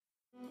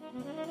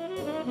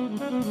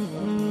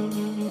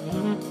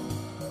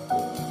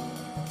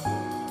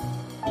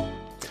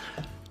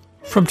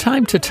From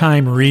time to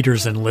time,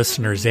 readers and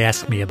listeners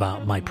ask me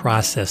about my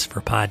process for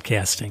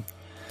podcasting.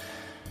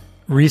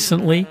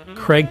 Recently,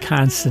 Craig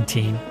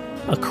Constantine,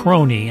 a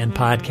crony in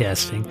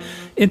podcasting,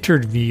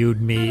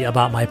 interviewed me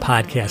about my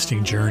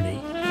podcasting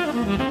journey.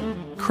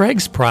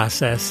 Craig's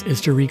process is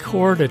to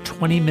record a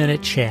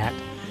 20-minute chat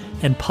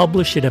and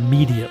publish it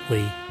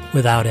immediately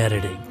without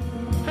editing.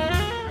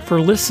 For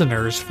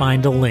listeners,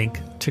 find a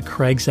link to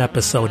Craig's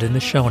episode in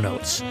the show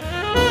notes.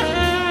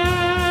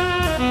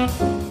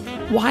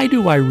 Why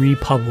do I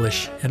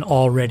republish an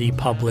already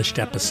published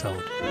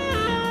episode?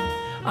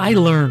 I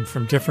learn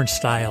from different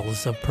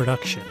styles of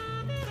production.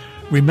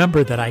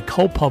 Remember that I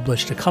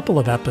co-published a couple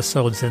of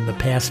episodes in the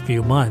past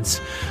few months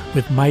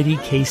with Mighty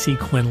Casey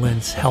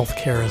Quinlan's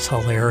Healthcare is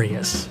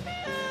Hilarious.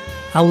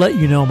 I'll let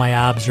you know my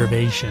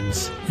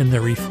observations in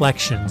the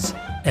reflections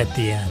at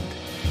the end.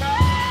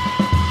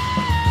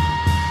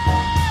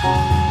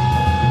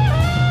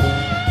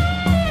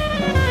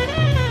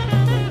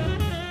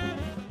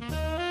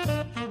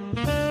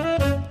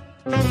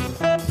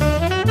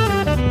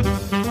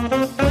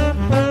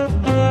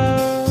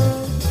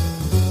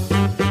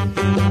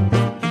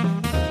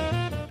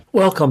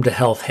 Welcome to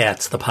Health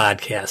Hats, the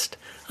podcast.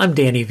 I'm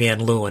Danny Van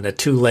Leeuwen, a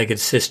two-legged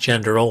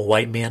cisgender old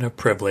white man of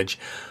privilege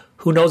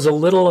who knows a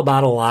little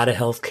about a lot of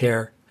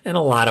healthcare and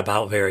a lot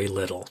about very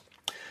little.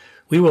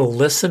 We will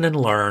listen and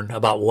learn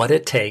about what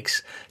it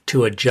takes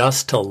to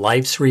adjust to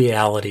life's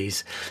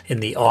realities in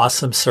the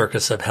awesome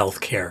circus of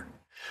healthcare.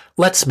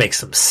 Let's make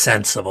some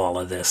sense of all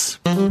of this.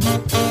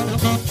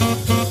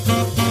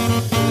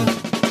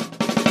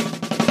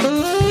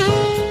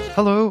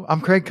 Hello,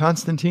 I'm Craig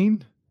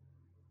Constantine.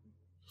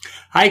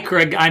 Hi,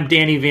 Craig. I'm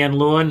Danny Van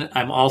Leeuwen.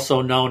 I'm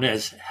also known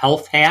as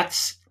Health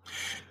Hats,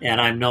 and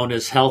I'm known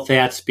as Health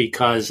Hats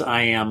because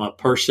I am a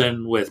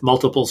person with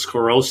multiple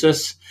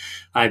sclerosis.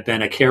 I've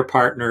been a care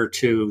partner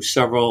to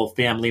several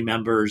family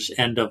members'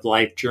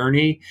 end-of-life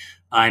journey.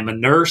 I'm a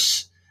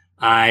nurse.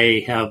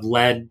 I have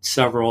led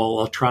several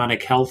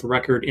electronic health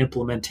record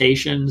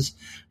implementations,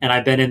 and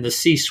I've been in the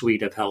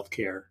C-suite of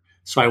healthcare.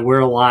 So I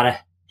wear a lot of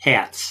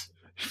hats.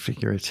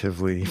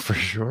 Figuratively, for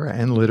sure,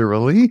 and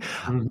literally.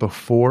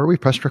 Before we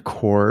pressed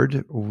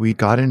record, we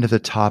got into the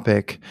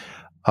topic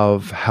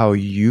of how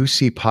you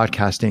see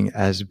podcasting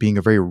as being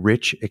a very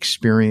rich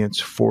experience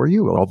for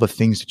you, all the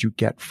things that you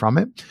get from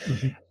it.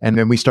 Mm-hmm. And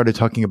then we started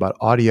talking about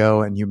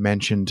audio, and you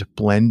mentioned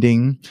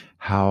blending,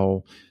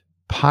 how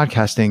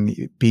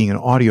podcasting being an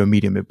audio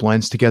medium, it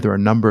blends together a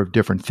number of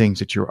different things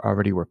that you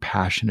already were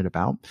passionate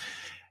about.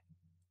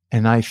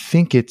 And I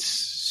think it's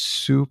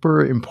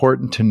super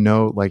important to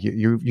know, like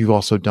you've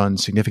also done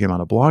significant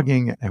amount of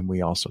blogging, and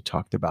we also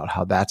talked about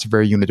how that's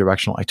very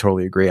unidirectional. I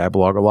totally agree. I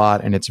blog a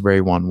lot and it's very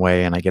one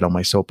way, and I get on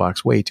my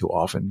soapbox way too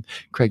often.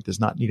 Craig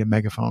does not need a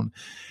megaphone.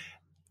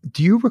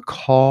 Do you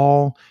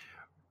recall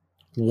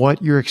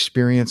what your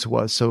experience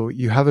was? So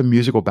you have a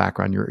musical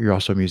background. You're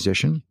also a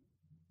musician.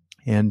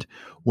 And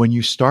when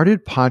you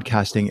started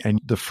podcasting and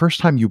the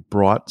first time you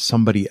brought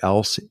somebody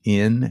else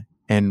in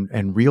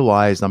and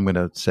realized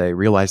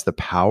the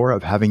power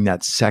of having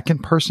that second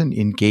person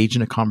engage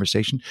in a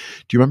conversation.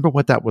 Do you remember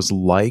what that was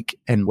like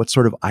and what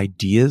sort of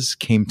ideas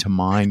came to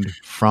mind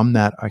from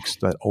that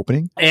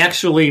opening?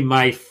 Actually,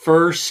 my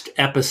first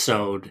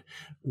episode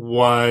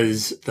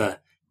was the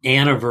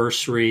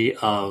anniversary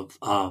of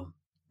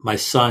my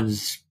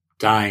son's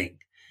dying.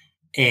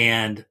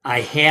 And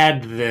I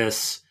had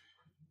this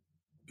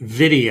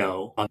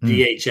video, a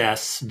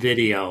VHS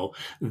video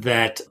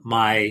that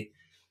my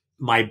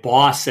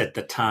boss at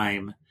the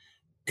time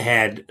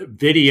had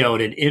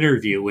videoed an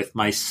interview with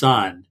my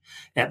son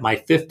at my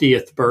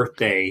 50th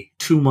birthday,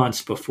 2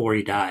 months before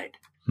he died.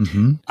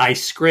 Mm-hmm. I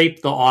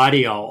scraped the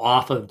audio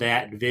off of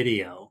that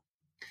video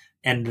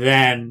and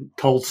then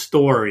told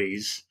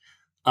stories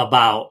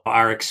about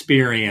our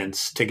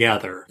experience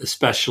together,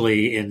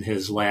 especially in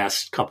his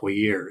last couple of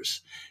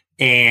years.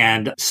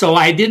 And so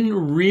I didn't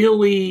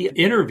really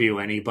interview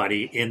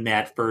anybody in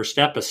that first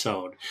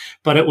episode,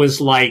 but it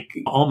was like,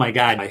 oh my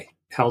God, I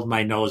held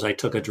my nose, I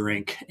took a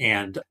drink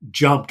and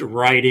jumped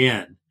right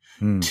in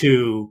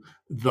to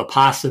the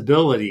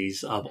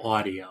possibilities of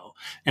audio.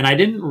 And I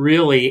didn't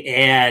really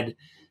add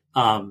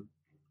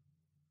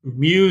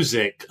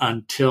music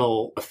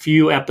until a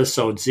few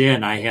episodes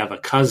in. I have a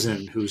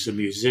cousin who's a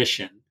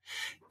musician,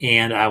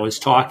 and I was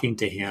talking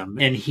to him,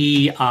 and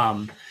he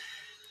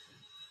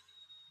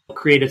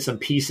created some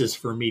pieces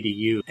for me to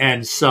use.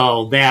 And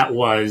so then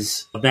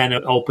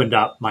it opened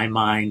up my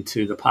mind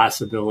to the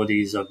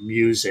possibilities of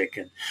music.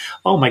 And,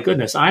 oh my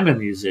goodness, I'm a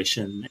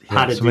musician.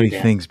 How to do that? So many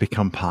things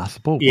become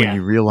possible when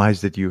you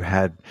realize that you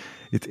had,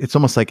 it's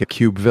almost like a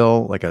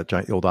cubeville, like a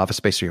giant old office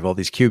space where you have all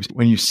these cubes.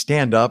 When you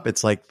stand up,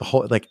 it's like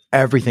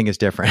everything is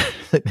different.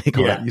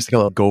 They used to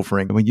call it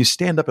gophering. When you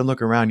stand up and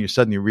look around, you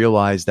suddenly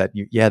realize that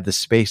the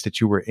space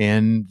that you were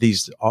in,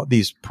 these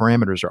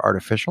parameters are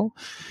artificial.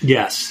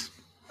 Yes.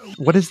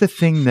 what is the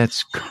thing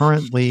that's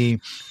currently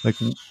like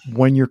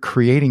when you're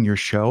creating your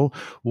show?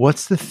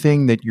 What's the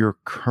thing that you're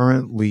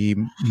currently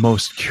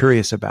most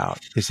curious about?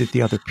 Is it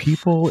the other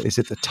people? Is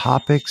it the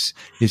topics?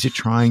 Is it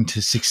trying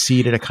to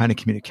succeed at a kind of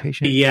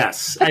communication?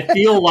 Yes, I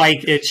feel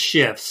like it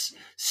shifts.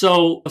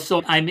 So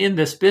I'm in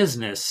this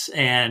business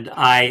and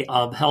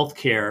of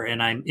healthcare,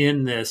 and I'm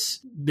in this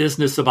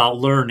business about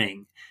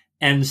learning.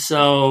 And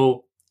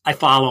so I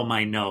follow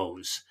my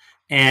nose.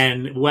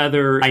 And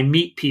whether I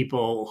meet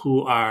people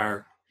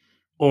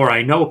or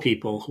I know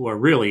people who are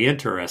really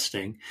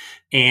interesting.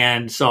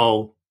 And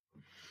so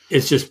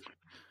it's just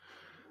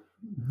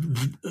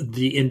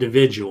the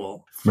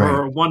individual.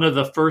 For one of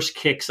the first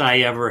kicks I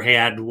ever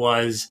had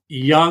was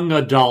young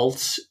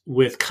adults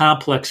with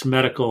complex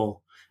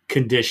medical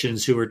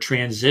conditions who were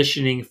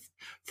transitioning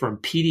from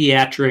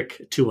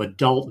pediatric to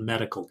adult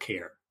medical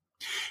care.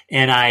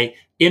 And I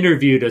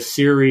interviewed a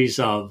series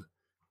of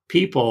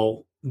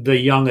people, the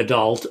young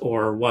adult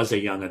or was a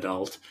young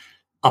adult,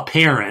 a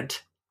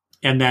parent,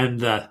 and then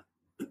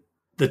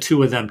the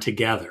two of them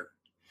together.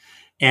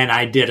 And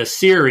I did a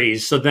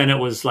series. So then it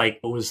was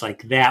like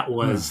that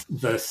was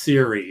the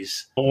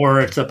series, or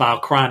it's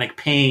about chronic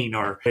pain,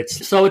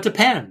 so it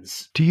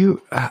depends. Do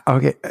you,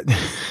 okay.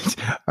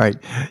 All right.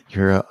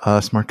 You're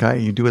a smart guy.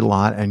 You do it a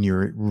lot and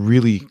you're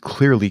really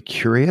clearly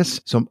curious.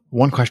 So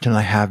one question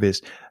I have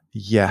is,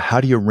 how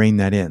do you rein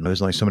that in?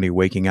 There's only so many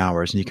waking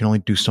hours and you can only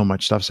do so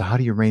much stuff. So how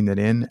do you rein that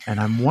in?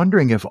 And I'm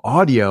wondering if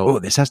audio,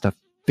 this has to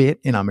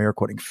fit in, I'm air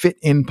quoting, fit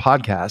in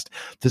podcast.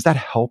 Does that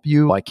help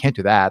you? Well, I can't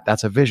do that.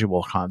 That's a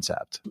visual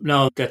concept.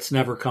 No, that's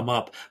never come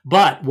up.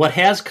 But what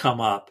has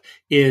come up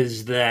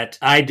is that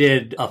I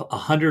did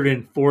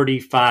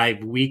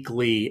 145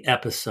 weekly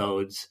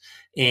episodes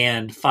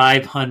and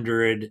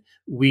 500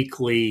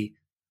 weekly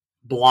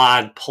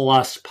blog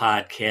plus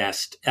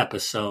podcast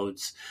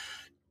episodes.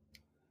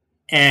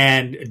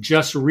 And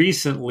just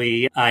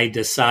recently, I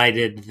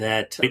decided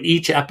that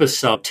each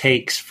episode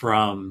takes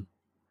from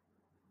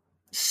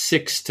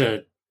 6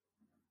 to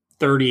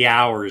 30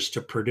 hours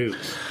to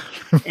produce.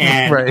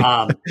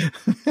 And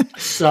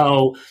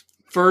so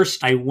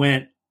first I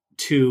went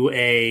to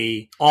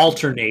a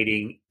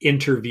alternating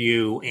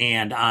interview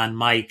and on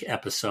mic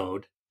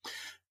episode.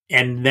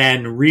 And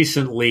then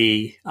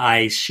recently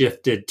I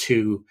shifted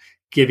to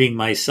giving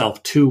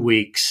myself 2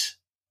 weeks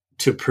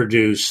to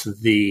produce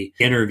the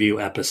interview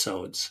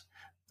episodes.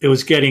 It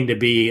was getting to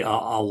be a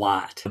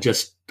lot,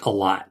 just a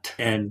lot.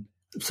 And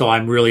so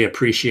I'm really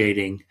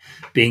appreciating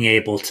being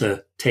able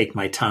to take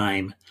my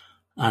time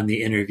on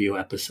the interview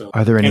episode.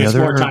 Are there any other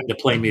more time to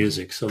play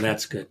music, so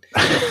that's good.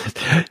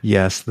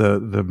 Yes,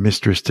 the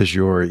mistress du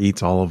jour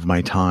eats all of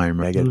my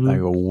time. I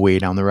go way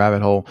down the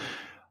rabbit hole.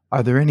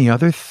 Are there any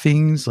other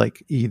things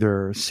like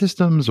either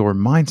systems or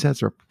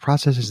mindsets or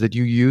processes that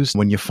you use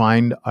when you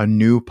find a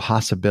new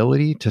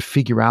possibility to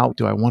figure out,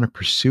 do I want to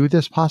pursue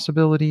this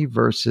possibility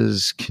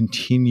versus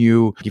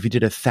continue? If you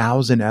did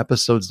 1,000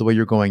 episodes the way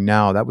you're going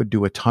now, that would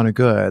do a ton of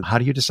good. How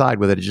do you decide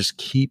whether to just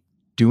keep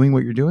doing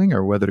what you're doing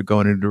or whether to go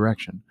in a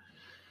direction?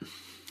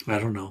 I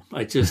don't know.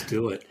 I just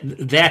do it.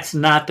 That's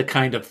not the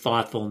kind of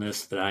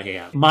thoughtfulness that I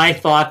have. My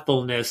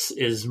thoughtfulness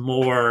is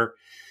more,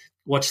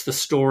 what's the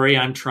story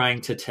I'm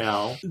trying to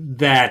tell?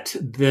 That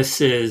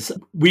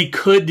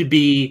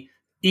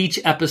each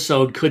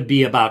episode could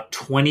be about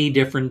 20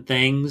 different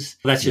things.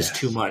 That's just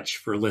too much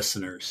for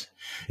listeners.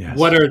 Yes.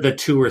 What are the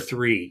 2 or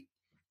 3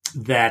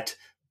 that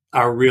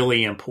are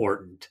really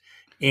important?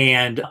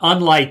 And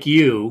unlike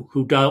you,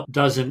 who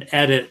doesn't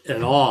edit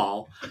at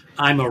all,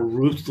 I'm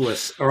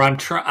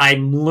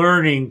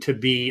learning to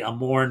be a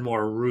more and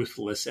more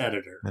ruthless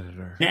editor.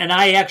 And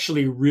I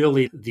actually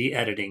really the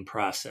editing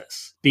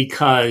process,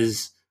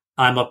 because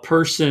I'm a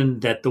person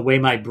that the way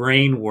my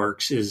brain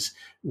works is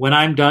when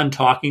I'm done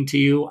talking to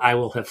you, I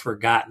will have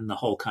forgotten the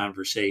whole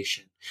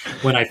conversation.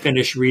 When I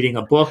finish reading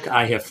a book,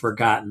 I have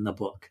forgotten the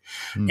book.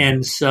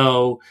 And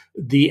so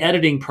the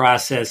editing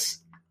process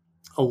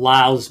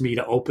allows me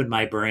to open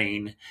my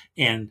brain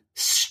and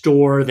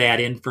store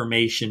that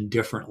information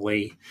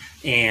differently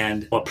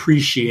and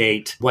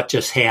appreciate what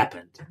just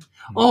happened.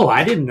 Oh,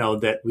 I didn't know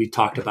that we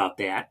talked about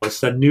that.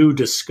 It's a new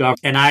discovery.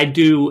 And I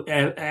do,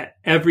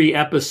 every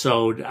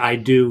episode, I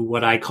do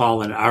what I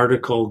call an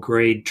article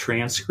grade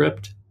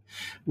transcript,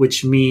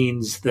 which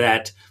means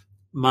that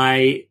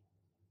what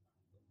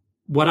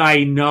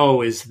I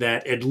know is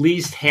that at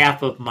least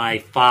half of my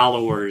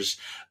followers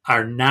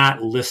are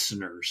not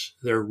listeners,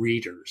 they're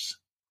readers.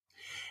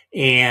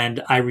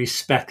 And I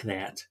respect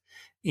that.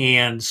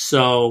 And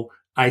so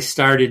I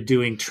started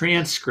doing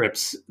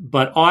transcripts,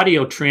 but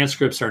audio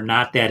transcripts are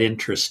not that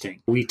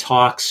interesting. We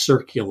talk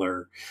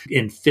circular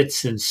in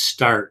fits and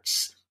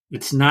starts.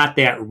 It's not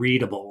that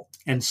readable.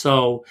 And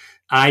so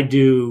I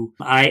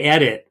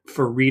edit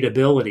for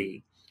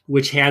readability,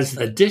 which has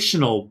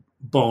additional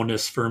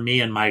bonus for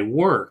me in my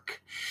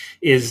work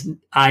is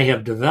I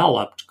have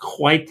developed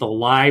quite the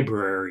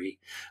library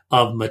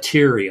of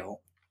material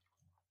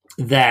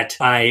that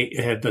I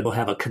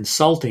have a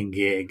consulting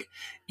gig,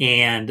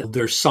 and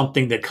there's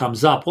something that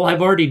comes up. Well,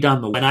 I've already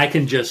done and I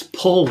can just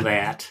pull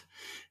that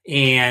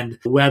And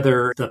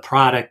whether the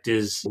product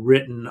is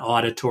written,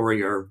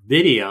 auditory, or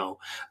video,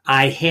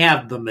 I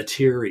have the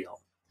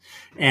material.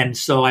 And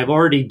so I've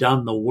already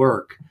done the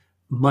work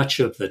much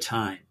of the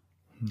time.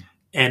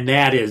 And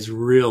that is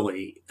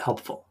really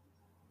helpful.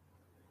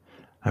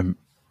 I'm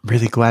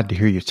really glad to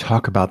hear you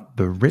talk about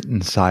the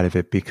written side of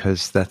it,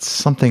 because that's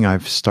something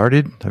I've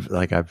started.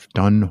 I've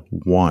done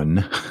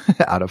one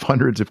out of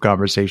hundreds of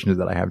conversations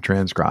that I have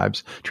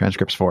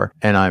transcripts for.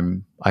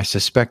 And I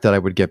suspect that I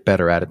would get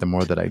better at it the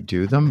more that I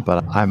do them,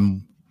 but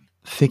I'm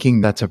thinking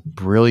that's a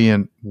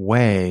brilliant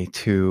way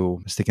to,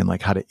 I was thinking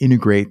like how to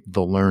integrate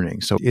the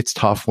learning. So it's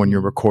tough when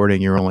you're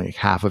recording, you're only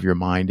half of your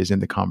mind is in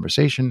the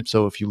conversation.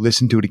 So if you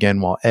listen to it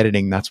again while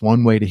editing, that's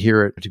one way to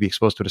hear it, to be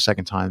exposed to it a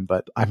second time.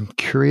 But I'm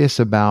curious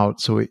about,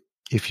 so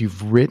if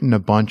you've written a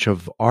bunch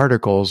of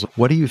articles,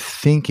 what are you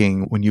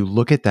thinking when you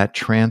look at that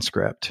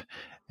transcript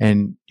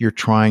and you're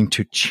trying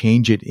to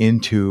change it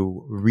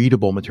into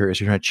readable materials?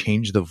 You're trying to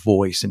change the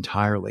voice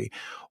entirely.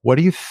 What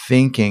are you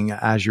thinking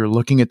as you're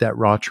looking at that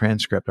raw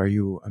transcript? Are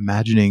you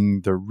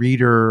imagining the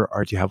reader,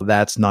 or do you have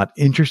that's not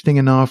interesting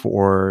enough,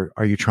 or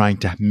are you trying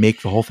to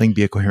make the whole thing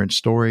be a coherent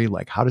story?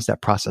 Like, how does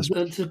that process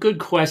work? It's a good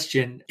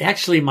question.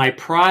 Actually, my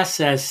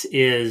process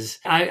is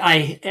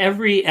I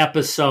every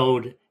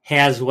episode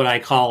has what I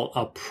call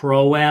a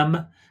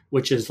proem,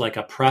 which is like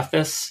a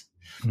preface,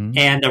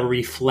 and a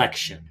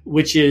reflection,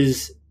 which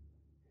is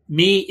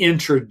me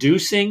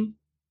introducing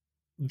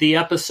the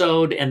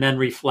episode and then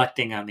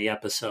reflecting on the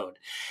episode.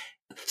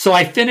 So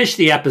I finish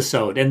the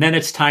episode, and then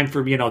it's time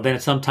for, then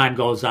some time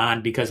goes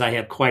on because I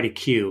have quite a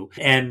queue,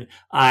 and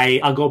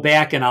I'll go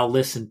back and I'll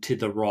listen to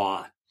the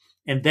raw,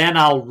 and then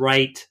I'll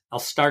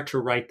start to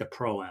write the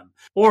proem,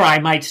 or I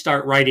might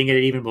start writing it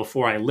even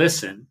before I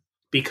listen,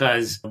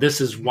 because this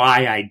is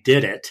why I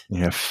did it.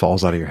 Yeah, it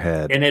falls out of your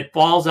head. And it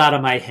falls out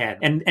of my head.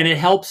 And it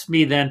helps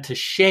me then to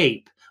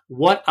shape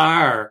what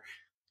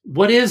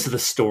is the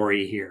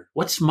story here?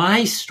 What's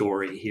my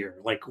story here?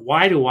 Like,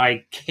 why do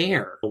I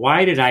care?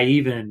 Why did I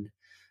even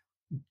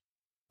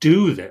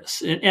do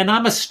this? And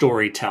I'm a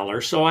storyteller,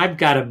 so I've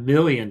got a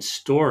million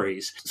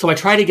stories. So I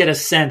try to get a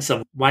sense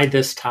of why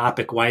this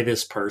topic, why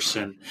this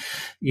person,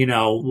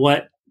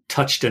 what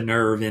touched a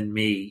nerve in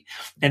me.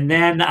 And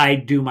then I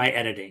do my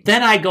editing.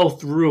 Then I go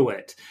through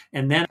it,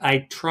 and then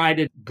I try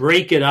to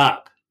break it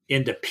up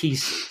into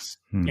pieces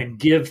and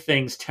give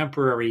things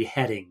temporary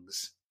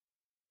headings.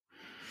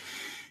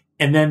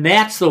 And then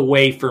that's the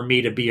way for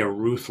me to be a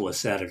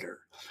ruthless editor,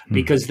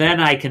 because then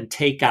I can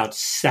take out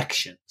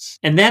sections.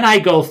 And then I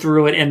go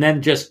through it and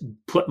then just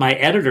put my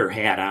editor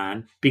hat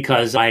on,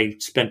 because I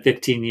spent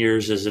 15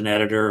 years as an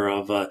editor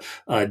of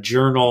a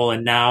journal,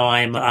 and now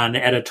I'm on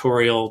the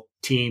editorial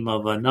team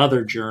of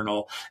another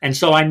journal. And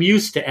so I'm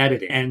used to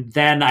editing. And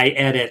then I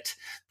edit,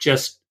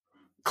 just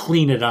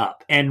clean it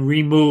up and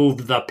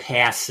remove the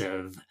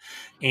passive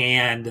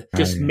and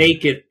just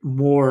make it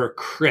more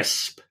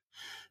crisp,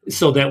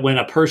 so that when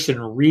a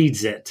person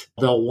reads it,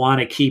 they'll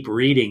want to keep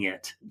reading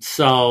it.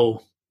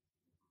 So,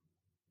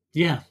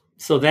 yeah.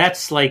 So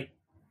that's like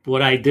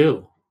what I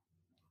do.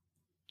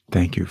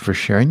 Thank you for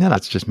sharing that.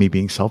 That's just me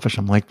being selfish.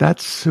 I'm like,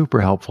 that's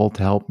super helpful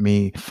to help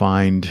me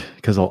find,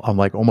 because I'm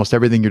like, almost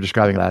everything you're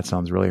describing, that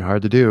sounds really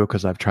hard to do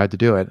because I've tried to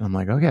do it. I'm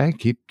like, okay,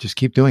 just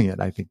keep doing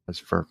it. I think that's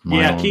for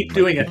my own, keep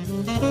doing it.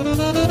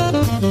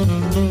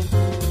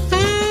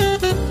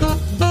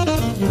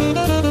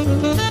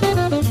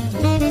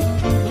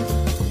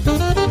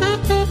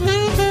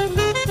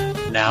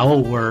 Now a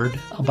word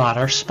about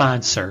our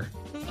sponsor,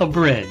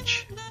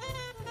 Abridge.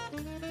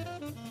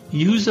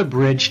 Use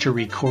Abridge to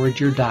record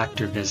your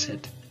doctor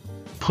visit.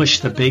 Push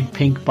the big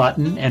pink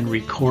button and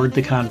record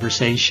the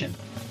conversation.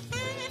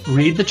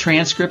 Read the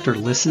transcript or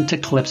listen to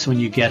clips when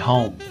you get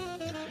home.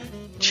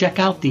 Check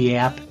out the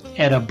app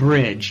at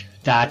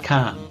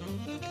abridge.com.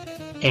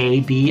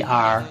 ABRIDGE.com,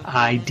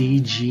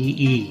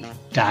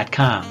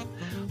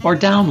 or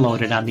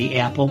download it on the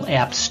Apple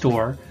App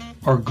Store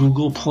or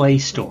Google Play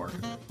Store.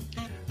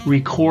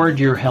 Record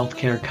your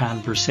healthcare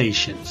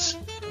conversations.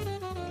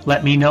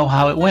 Let me know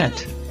how it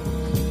went.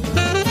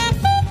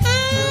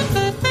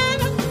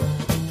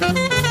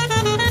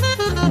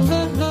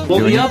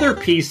 Well, the other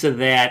piece of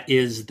that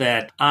is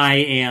that I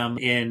am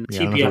in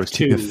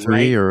TPF2,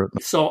 TPF3,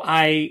 right? So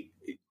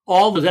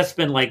that's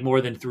been like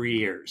more than 3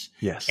 years.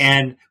 Yes.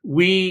 And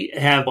we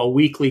have a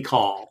weekly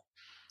call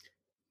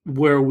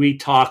where we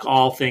talk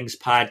all things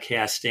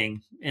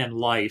podcasting and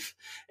life.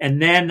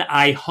 And then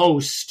I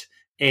host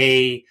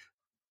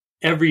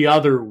every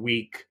other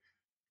week,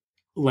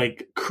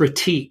 like,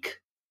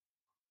 critique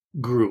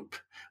group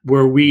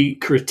where we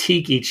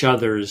critique each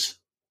other's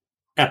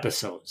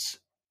episodes.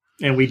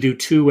 And we do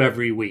 2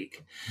 every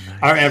week,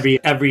 or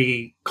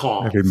every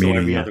call, every meeting,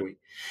 every other week.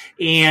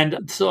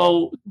 And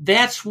so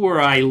that's where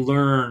I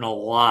learn a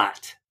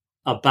lot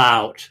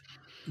about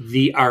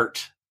the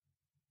art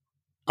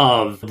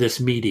of this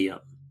medium,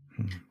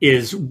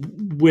 is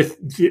with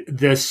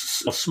this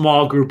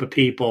small group of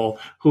people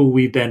who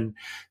we've been,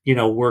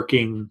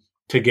 working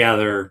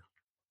together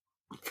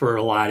for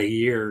a lot of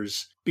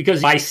years,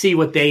 because I see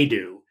what they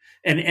do,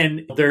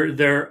 and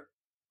they're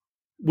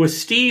with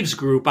Steve's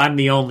group, I'm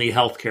the only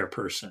healthcare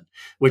person,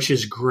 which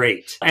is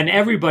great. And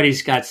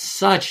everybody's got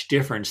such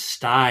different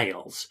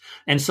styles.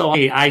 And so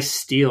I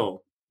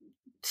steal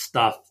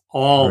stuff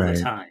all the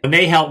time. And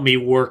they help me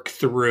work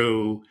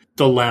through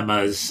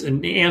dilemmas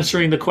and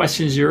answering the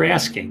questions you're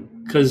asking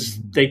because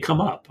they come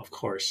up, of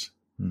course.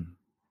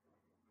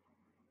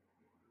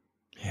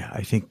 Yeah,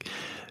 I think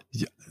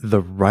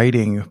the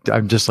writing,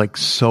 I'm just like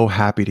so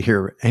happy to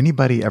hear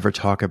anybody ever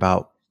talk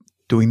about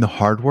doing the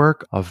hard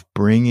work of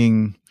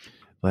bringing,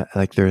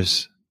 like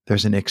there's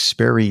an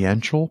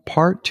experiential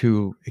part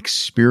to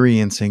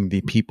experiencing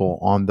the people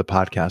on the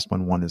podcast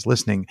when one is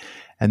listening.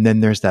 And then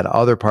there's that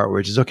other part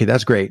which is, okay,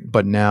 that's great.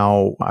 But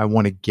now I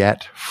want to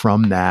get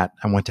from that.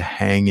 I want to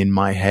hang in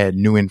my head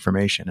new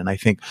information. And I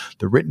think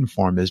the written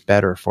form is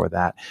better for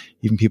that.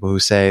 Even people who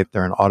say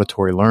they're an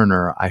auditory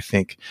learner, I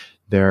think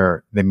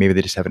maybe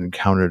they just haven't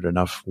encountered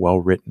enough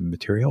well-written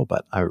material,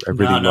 but I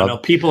really love. No.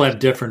 People have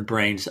different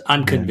brains.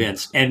 I'm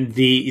convinced. And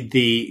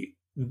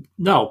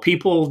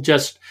people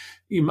just,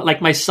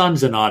 like my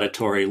son's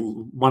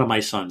one of my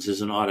sons is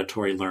an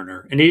auditory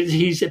learner, and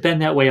he's been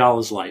that way all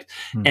his life.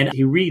 And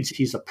he reads,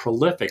 he's a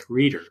prolific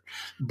reader.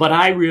 But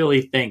I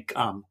really think,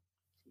 I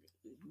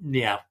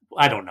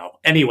don't know.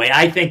 Anyway,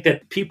 I think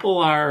that people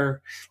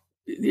are,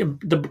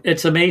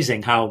 it's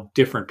amazing how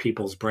different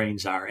people's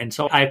brains are. And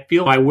so I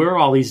feel I wear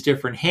all these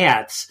different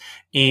hats,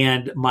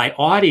 and my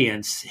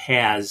audience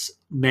has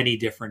many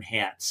different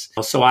hats.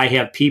 So I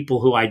have people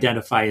who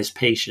identify as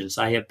patients.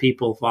 I have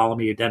people who follow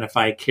me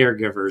identify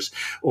caregivers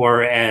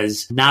or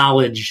as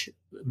knowledge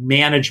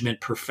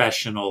management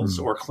professionals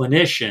or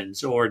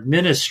clinicians or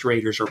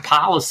administrators or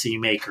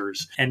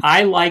policymakers. And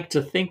I like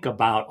to think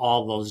about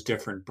all those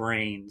different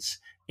brains.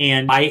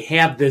 And I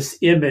have this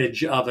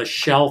image of a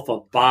shelf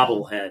of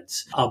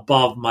bobbleheads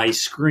above my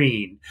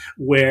screen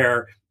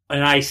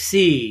and I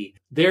see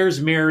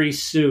there's Mary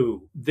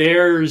Sue,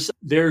 there's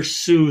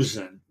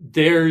Susan,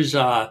 there's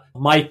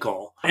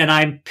Michael, and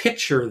I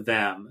picture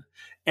them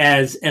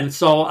and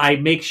so I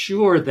make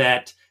sure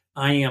that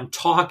I am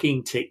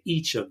talking to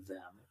each of them.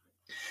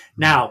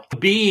 Now,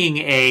 being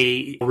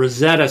a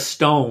Rosetta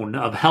Stone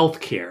of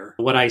healthcare,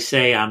 what I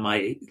say on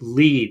my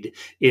lead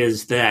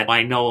is that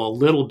I know a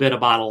little bit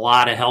about a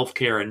lot of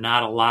healthcare and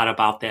not a lot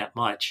about that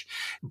much.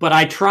 But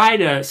I try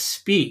to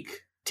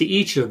speak to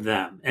each of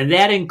them. And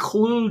that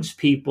includes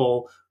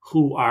people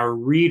who are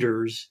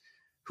readers,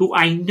 who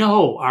I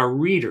know are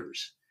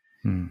readers.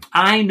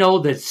 I know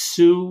that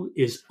Sue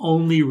is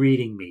only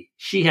reading me.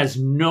 She has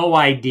no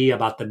idea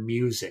about the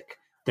music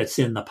that's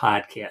in the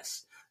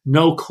podcast.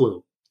 No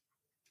clue.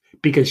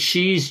 Because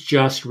she's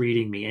just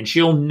reading me and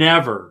she'll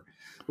never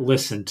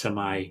listen to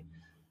my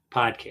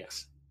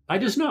podcast. I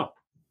just know.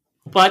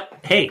 But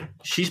hey,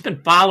 she's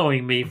been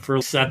following me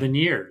for 7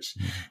 years.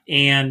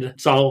 And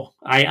so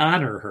I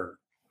honor her.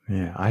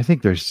 Yeah, I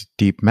think there's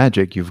deep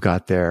magic you've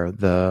got there.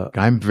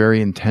 I'm very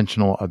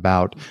intentional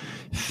about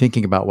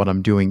thinking about what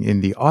I'm doing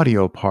in the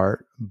audio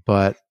part,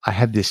 but I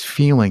have this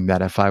feeling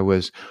that if I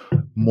was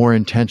more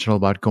intentional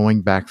about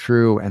going back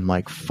through and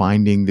like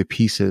finding the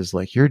pieces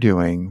like you're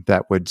doing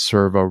that would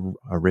serve a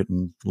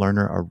written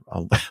learner,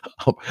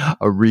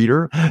 a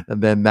reader,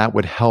 then that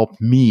would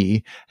help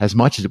me as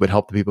much as it would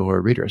help the people who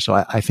are readers. So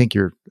I think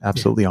you're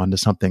absolutely onto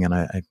something, and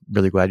I'm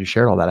really glad you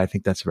shared all that. I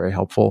think that's very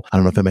helpful. I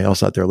don't know if anybody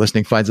else out there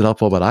listening finds it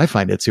helpful, but I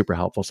find it super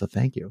helpful. So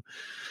thank you.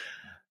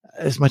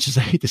 As much as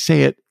I hate to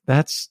say it,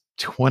 that's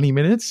 20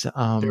 minutes.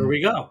 There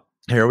we go.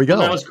 Here we go.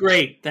 Well, that was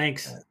great.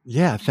 Thanks.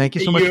 Yeah. Thank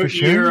you so much for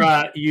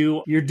sharing.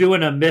 You're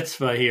doing a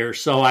mitzvah here,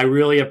 so I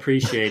really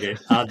appreciate it.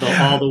 All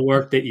the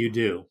work that you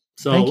do.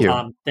 So thank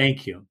you.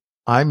 Thank you.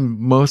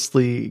 I'm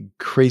mostly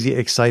crazy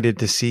excited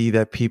to see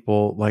that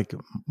people, like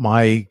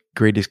my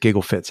greatest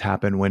giggle fits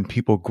happen when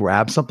people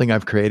grab something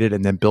I've created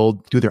and then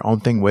do their own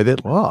thing with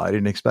it. Oh, I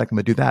didn't expect them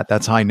to do that.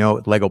 That's how I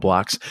know Lego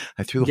blocks.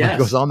 I threw the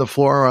Legos on the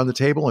floor or on the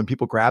table and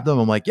people grab them.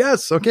 I'm like,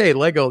 yes, okay,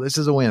 Lego, this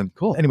is a win.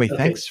 Cool. Anyway,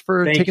 thanks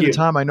for taking the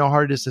time. I know how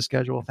hard it is to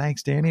schedule.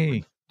 Thanks,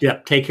 Danny.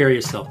 Yep. Take care of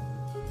yourself.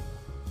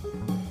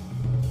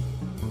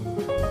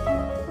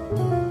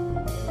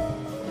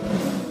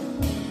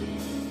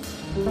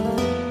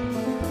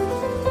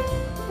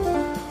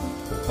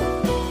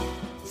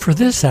 For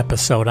this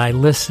episode, I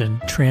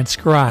listened,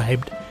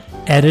 transcribed,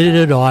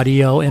 edited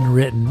audio, and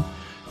written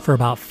for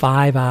about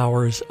 5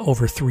 hours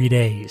over 3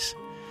 days.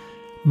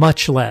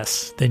 Much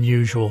less than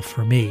usual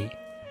for me,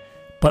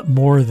 but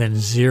more than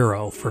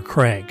 0 for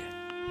Craig.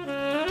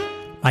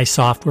 My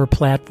software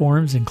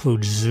platforms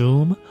include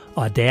Zoom,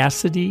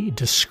 Audacity,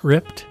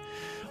 Descript,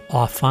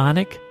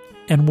 Auphonic,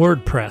 and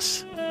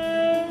WordPress.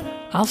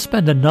 I'll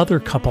spend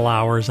another couple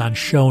hours on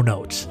show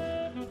notes,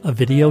 a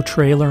video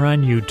trailer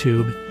on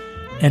YouTube,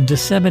 and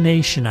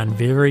dissemination on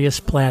various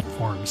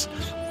platforms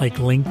like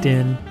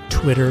LinkedIn,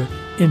 Twitter,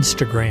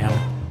 Instagram,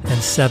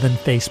 and 7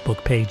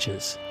 Facebook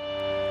pages.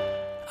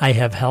 I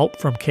have help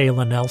from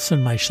Kayla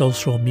Nelson, my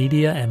social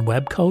media and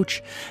web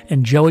coach,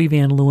 and Joey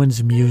Van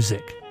Leeuwen's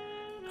music.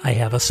 I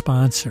have a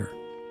sponsor.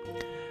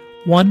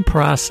 One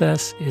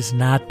process is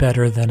not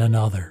better than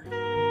another.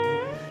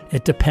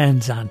 It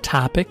depends on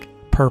topic,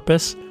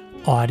 purpose,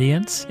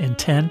 audience,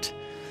 intent,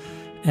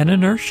 and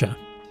inertia.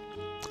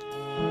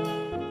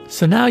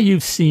 So now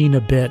you've seen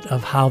a bit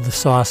of how the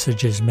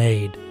sausage is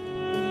made.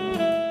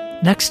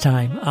 Next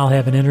time, I'll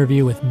have an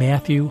interview with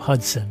Matthew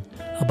Hudson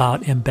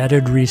about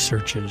embedded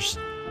researchers.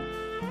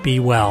 Be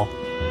well.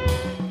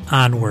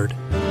 Onward.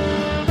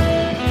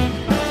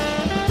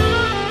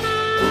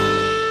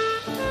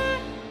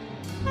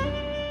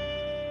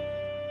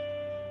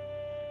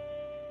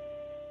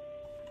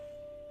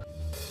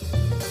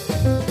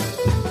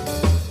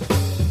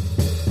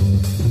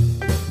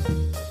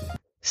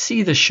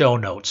 See the show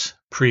notes,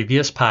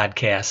 previous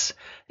podcasts,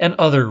 and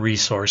other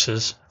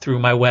resources through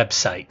my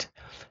website,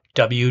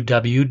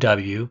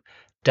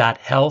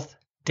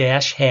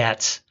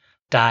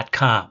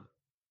 www.health-hats.com.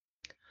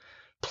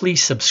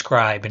 Please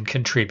subscribe and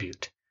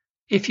contribute.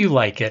 If you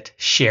like it,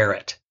 share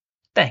it.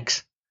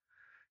 Thanks.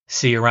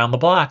 See you around the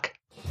block.